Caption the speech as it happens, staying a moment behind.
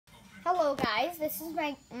Hello guys, this is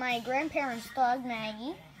my grandparents' dog,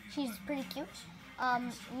 Maggie. She's pretty cute.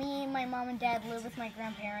 Me and my mom and dad live with my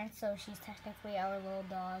grandparents, so she's technically our little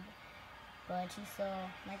dog. But she's still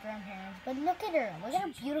my grandparents. But look at her. Look at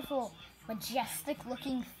her beautiful, majestic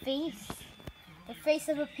looking face. The face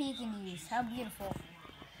of a Pekingese. How beautiful.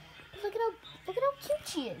 Look at how cute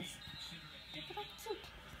she is. Look at how cute.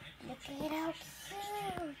 Look at how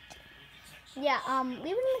cute. Yeah, leave it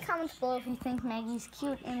in the comments below if you think Maggie's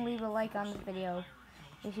cute, and leave a like on this video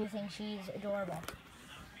if you think she's adorable.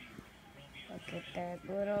 Look at that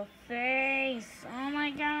little face. Oh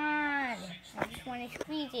my god. I just want to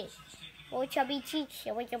squeeze it. Oh, chubby cheeks.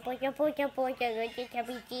 Oh, chubby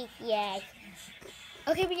cheeks. Yes.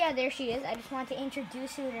 Okay, but yeah, there she is. I just want to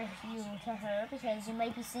introduce you to her because you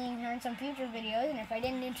might be seeing her in some future videos, and if I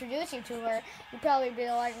didn't introduce you to her, you'd probably be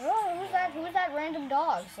like, oh, who's that random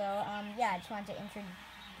dog? So, yeah, I just wanted to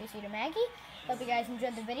introduce you to Maggie. Hope you guys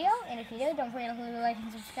enjoyed the video, and if you did, don't forget to leave a like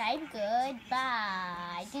and subscribe.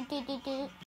 Goodbye.